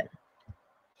to happen.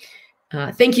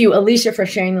 Thank you, Alicia, for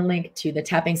sharing the link to the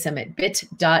Tapping Summit,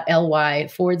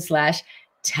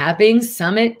 bit.ly/Tapping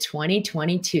Summit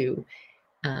 2022.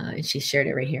 And she shared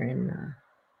it right here in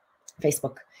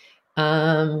Facebook.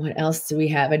 What else do we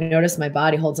have? I noticed my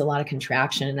body holds a lot of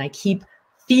contraction and I keep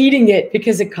feeding it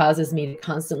because it causes me to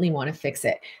constantly want to fix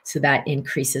it. So that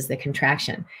increases the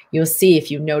contraction. You'll see if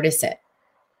you notice it.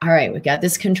 All right, we got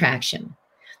this contraction.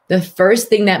 The first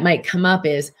thing that might come up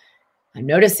is, I'm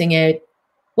noticing it.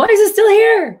 Why is it still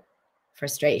here?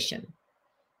 Frustration.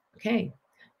 Okay,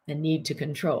 the need to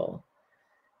control,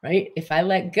 right? If I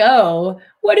let go,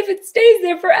 what if it stays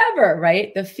there forever,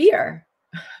 right? The fear.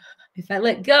 If I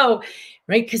let go,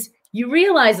 right? Because you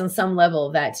realize on some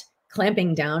level that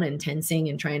clamping down and tensing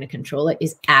and trying to control it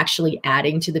is actually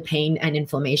adding to the pain and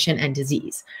inflammation and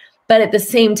disease. But at the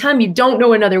same time, you don't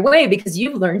know another way because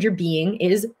you've learned your being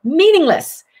is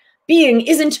meaningless. Being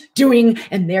isn't doing,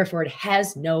 and therefore it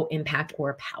has no impact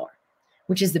or power,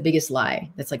 which is the biggest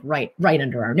lie that's like right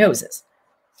under our noses.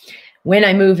 When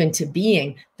I move into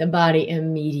being, the body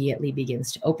immediately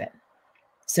begins to open.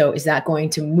 So is that going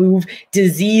to move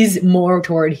disease more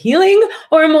toward healing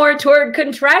or more toward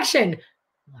contraction?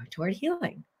 More toward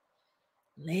healing.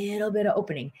 Little bit of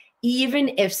opening.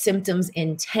 Even if symptoms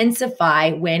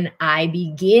intensify when I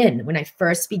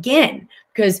first begin,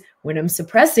 because when I'm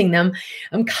suppressing them,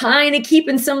 I'm kind of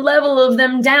keeping some level of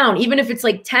them down. Even if it's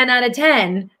like 10 out of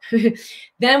 10,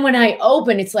 then when I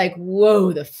open, it's like,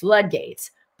 whoa, the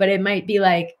floodgates. But it might be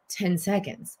like 10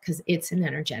 seconds because it's an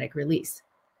energetic release.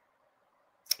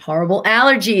 Horrible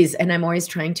allergies, and I'm always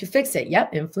trying to fix it.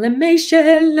 Yep,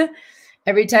 inflammation.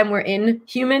 Every time we're in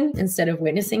human instead of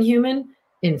witnessing human,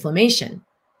 inflammation.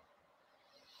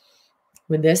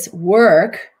 Would this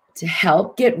work to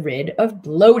help get rid of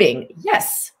bloating?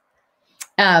 Yes.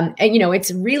 And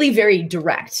it's really very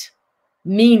direct,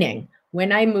 meaning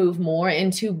when I move more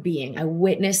into being, I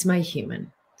witness my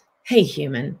human. Hey,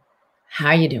 human, how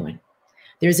are you doing?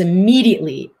 There's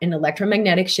immediately an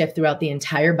electromagnetic shift throughout the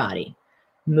entire body,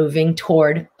 moving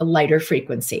toward a lighter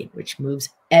frequency, which moves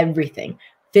everything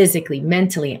physically,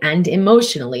 mentally, and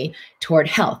emotionally toward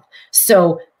health.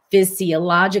 So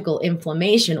physiological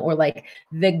inflammation, or like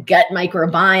the gut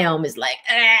microbiome is like,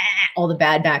 all the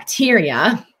bad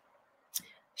bacteria,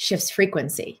 shifts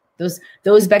frequency.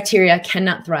 Those bacteria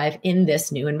cannot thrive in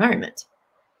this new environment.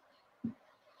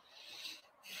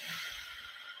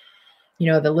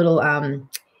 The little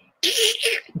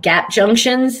gap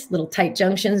junctions, little tight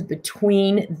junctions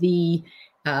between the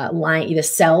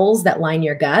cells that line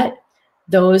your gut,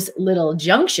 those little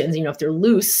junctions, if they're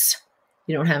loose,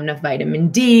 you don't have enough vitamin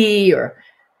D or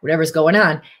whatever's going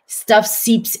on, stuff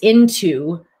seeps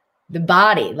into the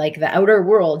body, like the outer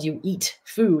world. You eat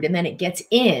food and then it gets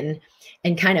in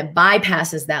and kind of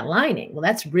bypasses that lining. Well,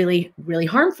 that's really, really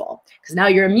harmful because now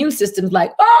your immune system's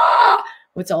like,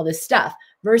 what's all this stuff?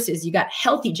 Versus you got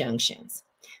healthy junctions.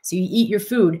 So you eat your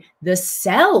food, the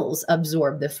cells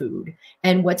absorb the food,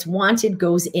 and what's wanted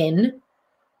goes in,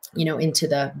 into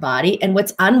the body, and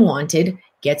what's unwanted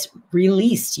gets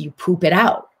released. You poop it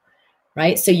out,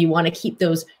 right? So you want to keep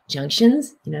those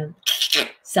junctions,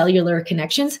 cellular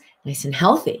connections, nice and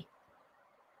healthy.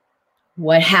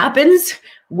 What happens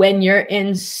when you're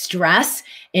in stress,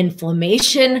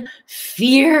 inflammation,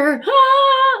 fear,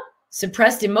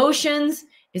 suppressed emotions?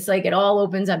 It's like it all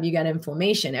opens up. You got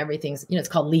inflammation. Everything's, it's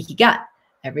called leaky gut.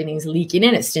 Everything's leaking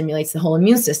in. It stimulates the whole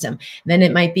immune system. Then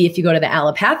it might be, if you go to the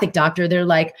allopathic doctor, they're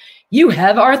like, you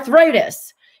have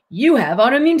arthritis. You have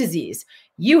autoimmune disease.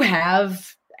 You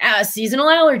have seasonal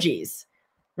allergies,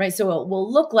 right? So it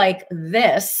will look like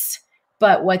this,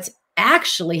 but what's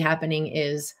actually happening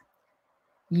is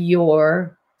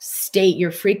your state,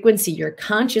 your frequency, your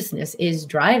consciousness is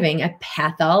driving a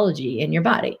pathology in your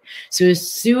body. So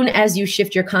as soon as you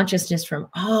shift your consciousness from,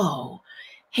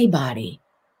 hey body,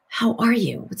 how are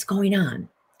you? What's going on?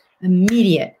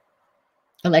 Immediate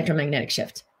electromagnetic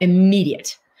shift,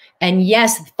 immediate. And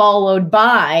yes, followed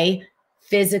by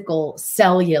physical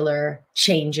cellular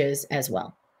changes as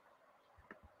well.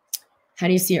 How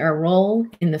do you see our role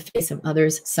in the face of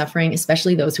others' suffering,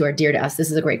 especially those who are dear to us? This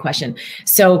is a great question.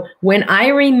 So when I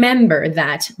remember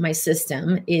that my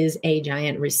system is a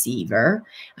giant receiver,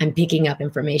 I'm picking up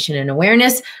information and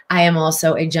awareness. I am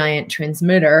also a giant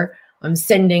transmitter. I'm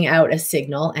sending out a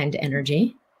signal and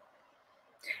energy.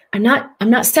 I'm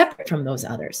not separate from those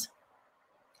others.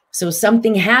 So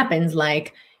something happens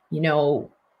like,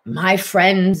 my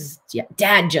friend's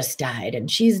dad just died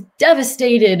and she's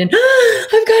devastated and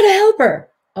I've got to help her.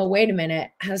 Oh, wait a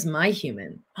minute. How's my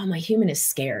human? Oh, my human is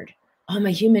scared. Oh,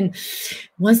 my human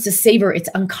wants to save her. It's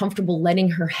uncomfortable letting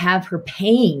her have her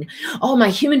pain. Oh, my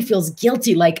human feels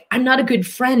guilty. Like I'm not a good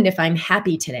friend if I'm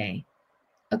happy today.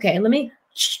 Okay, let me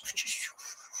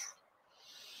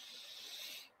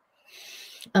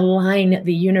align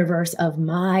the universe of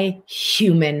my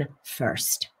human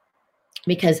first.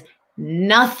 Because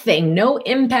nothing, no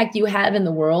impact you have in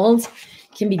the world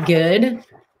can be good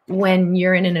when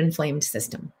you're in an inflamed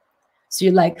system. So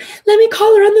you're like, let me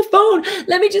call her on the phone.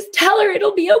 Let me just tell her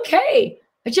it'll be okay.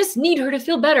 I just need her to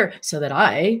feel better so that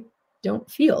I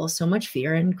don't feel so much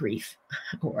fear and grief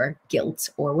or guilt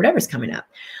or whatever's coming up.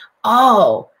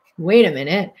 Oh, wait a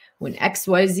minute. When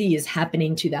XYZ is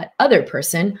happening to that other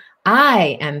person,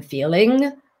 I am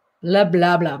feeling blah,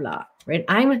 blah, blah, blah, right?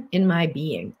 I'm in my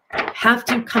being. Have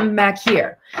to come back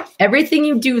here. Everything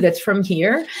you do that's from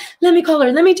here, let me call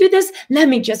her, let me do this, let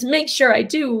me just make sure I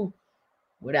do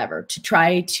whatever to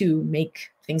try to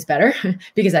make things better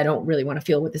because I don't really want to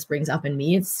feel what this brings up in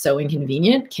me. It's so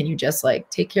inconvenient. Can you just like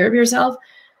take care of yourself?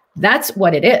 That's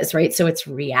what it is, right? So it's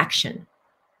reaction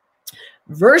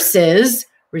versus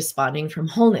responding from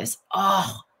wholeness.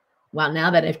 Oh, well,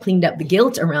 now that I've cleaned up the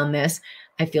guilt around this,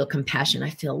 I feel compassion. I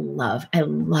feel love. I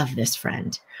love this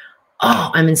friend.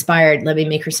 Oh, I'm inspired. Let me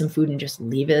make her some food and just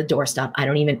leave it at the doorstep. I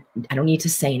don't need to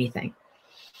say anything.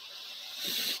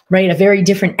 Right? A very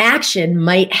different action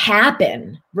might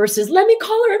happen versus let me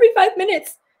call her every 5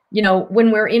 minutes. You know,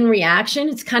 when we're in reaction,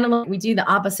 it's kind of like we do the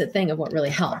opposite thing of what really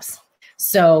helps.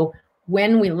 So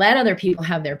when we let other people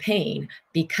have their pain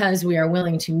because we are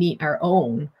willing to meet our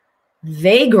own,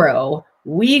 they grow,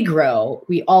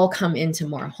 we all come into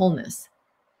more wholeness.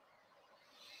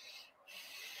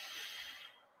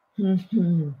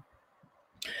 Mm-hmm.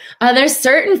 There's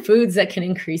certain foods that can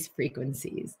increase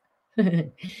frequencies.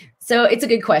 So it's a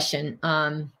good question.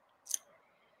 I'm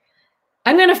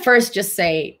going to first just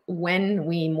say when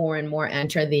we more and more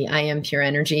enter the I am pure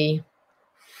energy,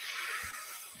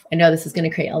 I know this is going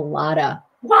to create a lot of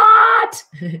what,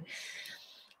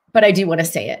 but I do want to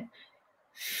say it.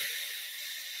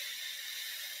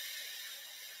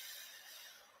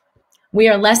 We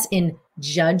are less in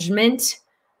judgment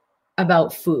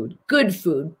about food, good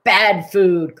food, bad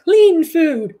food, clean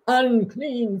food,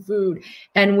 unclean food.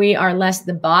 And we are less,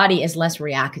 the body is less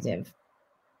reactive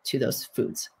to those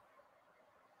foods.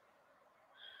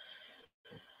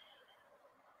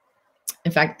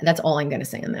 In fact, that's all I'm going to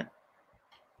say on that.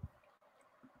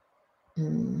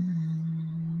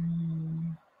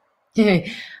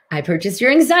 I purchased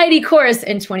your anxiety course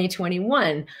in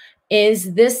 2021.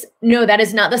 Is this, no, that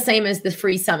is not the same as the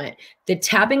free summit. The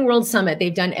Tapping World Summit,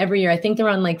 they've done every year. I think they're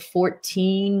on like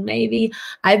 14, maybe.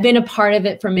 I've been a part of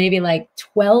it for maybe like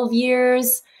 12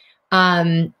 years.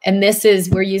 And this is,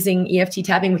 we're using EFT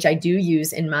tapping, which I do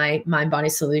use in my Mind Body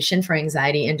Solution for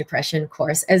Anxiety and Depression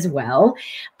course as well.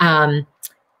 And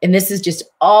this is just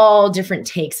all different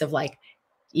takes of like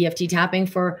EFT tapping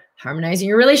for harmonizing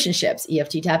your relationships,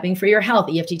 EFT tapping for your health,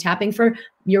 EFT tapping for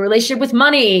your relationship with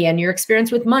money and your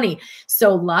experience with money.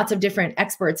 So lots of different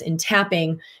experts in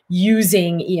tapping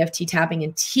using EFT tapping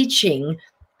and teaching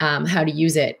how to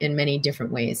use it in many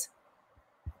different ways.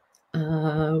 What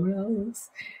else?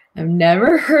 I've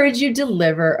never heard you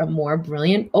deliver a more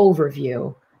brilliant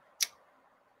overview.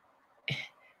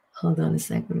 Hold on a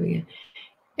second.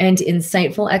 And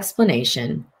insightful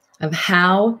explanation of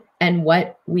how and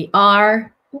what we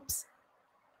are. Oops.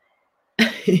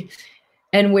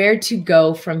 And where to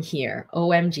go from here.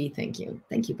 OMG, thank you.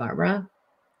 Thank you, Barbara.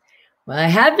 Well, I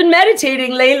have been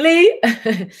meditating lately,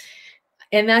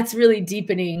 and that's really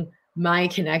deepening my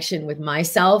connection with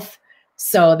myself.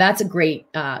 So that's a great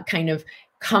kind of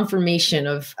confirmation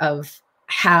of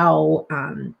how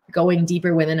going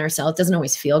deeper within ourselves doesn't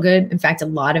always feel good. In fact, a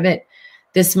lot of it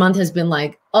this month has been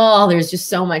like, oh, there's just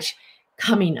so much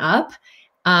coming up.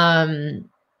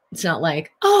 It's not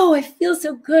like, oh, I feel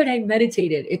so good, I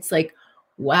meditated. It's like,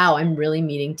 wow, I'm really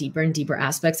meeting deeper and deeper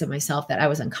aspects of myself that I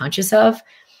was unconscious of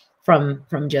from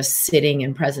just sitting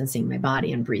and presencing my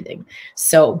body and breathing.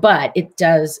 So, but it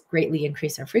does greatly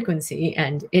increase our frequency,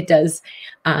 and it does,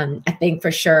 I think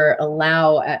for sure,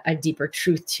 allow a deeper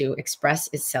truth to express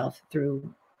itself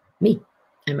through me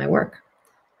and my work.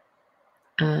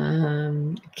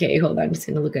 Okay, hold on. I'm just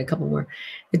going to look at a couple more.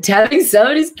 The Tapping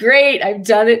Summit is great. I've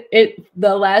done it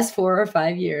the last 4 or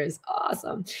 5 years.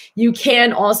 Awesome. You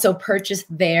can also purchase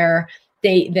the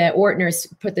Ortners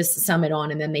put this summit on,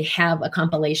 and then they have a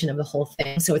compilation of the whole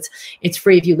thing. So it's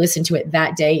free if you listen to it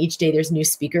that day. Each day there's new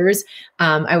speakers.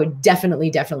 I would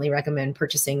definitely recommend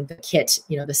purchasing the kit,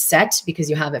 the set, because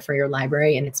you have it for your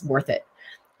library and it's worth it.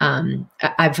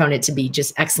 I've found it to be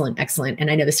just excellent.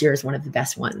 And I know this year is one of the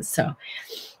best ones. So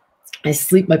I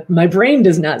sleep, my brain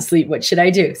does not sleep. What should I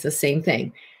do? It's the same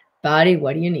thing. Body,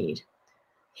 what do you need?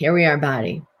 Here we are,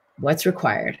 body. What's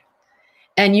required?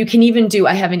 And you can even do,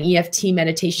 I have an EFT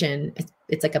meditation.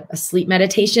 It's like a sleep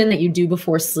meditation that you do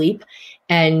before sleep.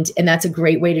 And that's a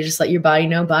great way to just let your body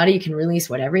know, body, you can release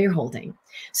whatever you're holding.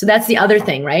 So that's the other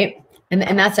thing, right? And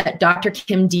that's at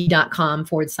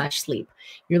drkimd.com/sleep.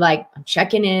 You're like, I'm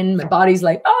checking in. My body's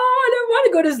like, oh, I don't want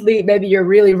to go to sleep. Maybe you're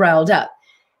really riled up.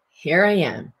 Here I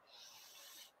am.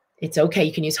 It's okay.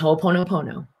 You can use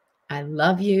Ho'oponopono. I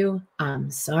love you.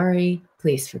 I'm sorry.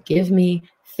 Please forgive me.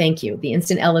 Thank you. The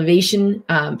Instant Elevation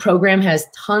program has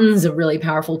tons of really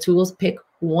powerful tools. Pick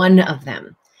one of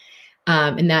them.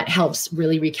 And that helps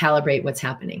really recalibrate what's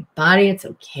happening. Body, it's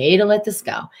okay to let this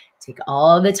go. Take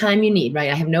all the time you need,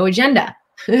 right? I have no agenda.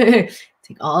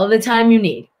 Take all the time you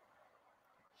need.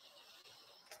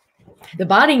 The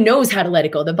body knows how to let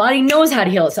it go. The body knows how to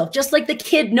heal itself, just like the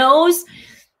kid knows.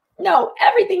 No,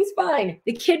 everything's fine.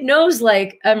 The kid knows,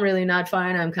 like, I'm really not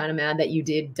fine. I'm kind of mad that you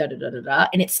did da da da da da.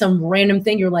 And it's some random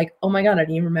thing. You're like, oh my God, I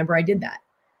didn't even remember I did that.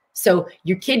 So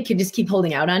your kid can just keep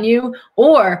holding out on you,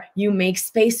 or you make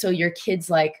space so your kid's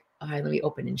like, all right, let me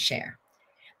open and share.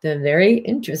 The very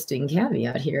interesting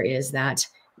caveat here is that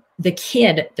the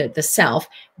kid, the self,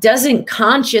 doesn't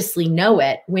consciously know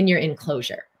it when you're in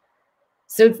closure.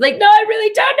 So it's like, no, I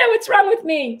really don't know what's wrong with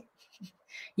me.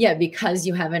 Yeah, because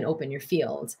you haven't opened your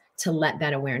field to let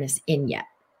that awareness in yet.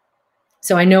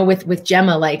 So I know with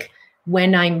Gemma, like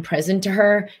when I'm present to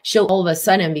her, she'll all of a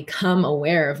sudden become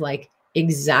aware of like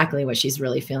exactly what she's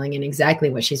really feeling and exactly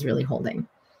what she's really holding.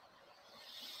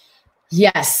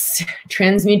 Yes,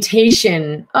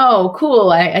 transmutation. Oh,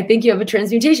 cool. I think you have a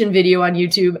transmutation video on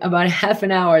YouTube, about half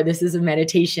an hour. This is a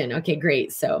meditation. Okay,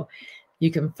 great. So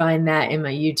you can find that in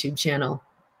my YouTube channel.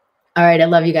 All right, I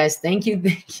love you guys. Thank you,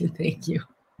 thank you, thank you.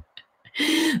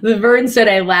 Laverne said,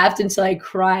 I laughed until I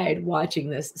cried watching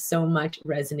this. So much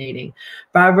resonating.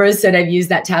 Barbara said, I've used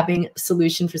that tapping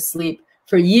solution for sleep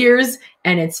for years,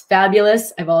 and it's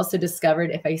fabulous. I've also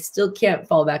discovered if I still can't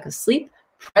fall back asleep,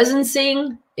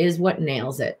 presencing is what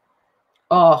nails it.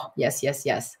 Oh, yes, yes,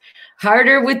 yes.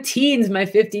 Harder with teens. My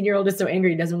 15-year-old is so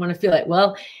angry he doesn't want to feel it.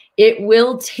 Well, it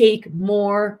will take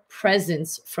more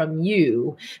presence from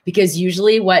you, because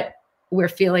usually what we're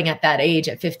feeling at that age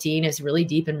at 15 is really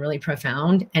deep and really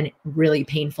profound and really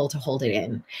painful to hold it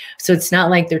in. So it's not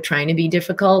like they're trying to be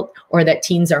difficult or that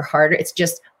teens are harder. It's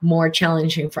just more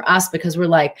challenging for us because we're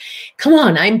like, come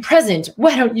on, I'm present.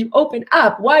 Why don't you open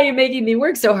up? Why are you making me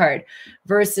work so hard?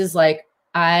 Versus like,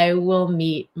 I will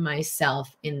meet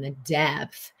myself in the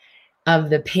depth of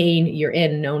the pain you're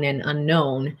in, known and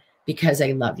unknown, because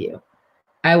I love you.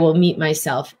 I will meet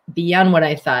myself beyond what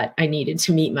I thought I needed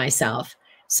to meet myself,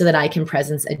 so that I can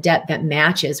presence a depth that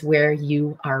matches where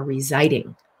you are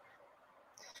residing.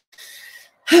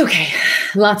 Okay,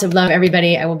 lots of love,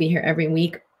 everybody. I will be here every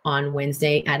week on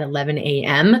Wednesday at 11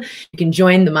 a.m. You can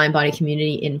join the Mind Body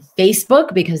community in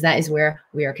Facebook, because that is where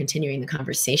we are continuing the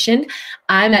conversation.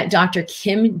 I'm at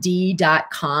drkimd.com.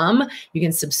 You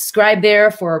can subscribe there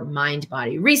for Mind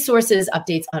Body resources,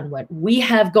 updates on what we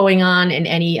have going on, and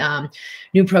any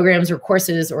new programs or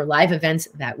courses or live events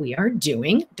that we are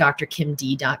doing,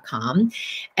 drkimd.com.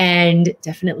 And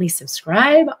definitely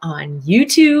subscribe on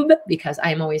YouTube, because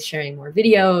I'm always sharing more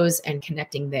videos and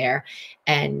connecting there.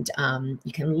 And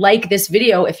you can like this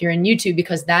video if you're in YouTube,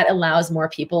 because that allows more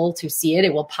people to see it.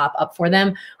 It will pop up for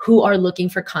them who are looking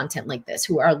for content like this,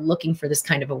 who are looking for this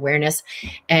kind of awareness.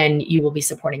 And you will be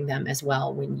supporting them as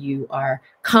well when you are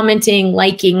commenting,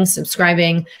 liking,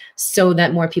 subscribing, so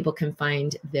that more people can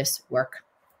find this work.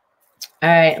 All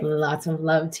right, lots of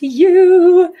love to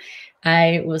you.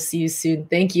 I will see you soon.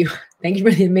 Thank you. Thank you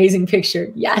for the amazing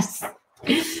picture. Yes,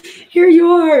 here you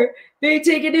are. May you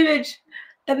take an image.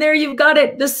 And there you've got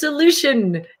it, the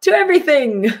solution to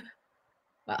everything.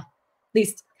 Well, at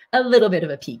least a little bit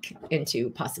of a peek into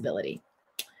possibility.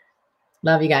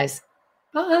 Love you guys.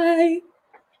 Bye.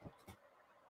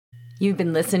 You've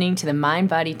been listening to the Mind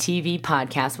Body TV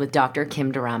podcast with Dr.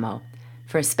 Kim D'Eramo.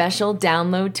 For a special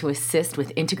download to assist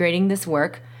with integrating this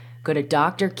work, go to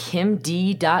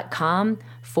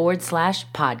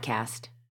drkimd.com/podcast.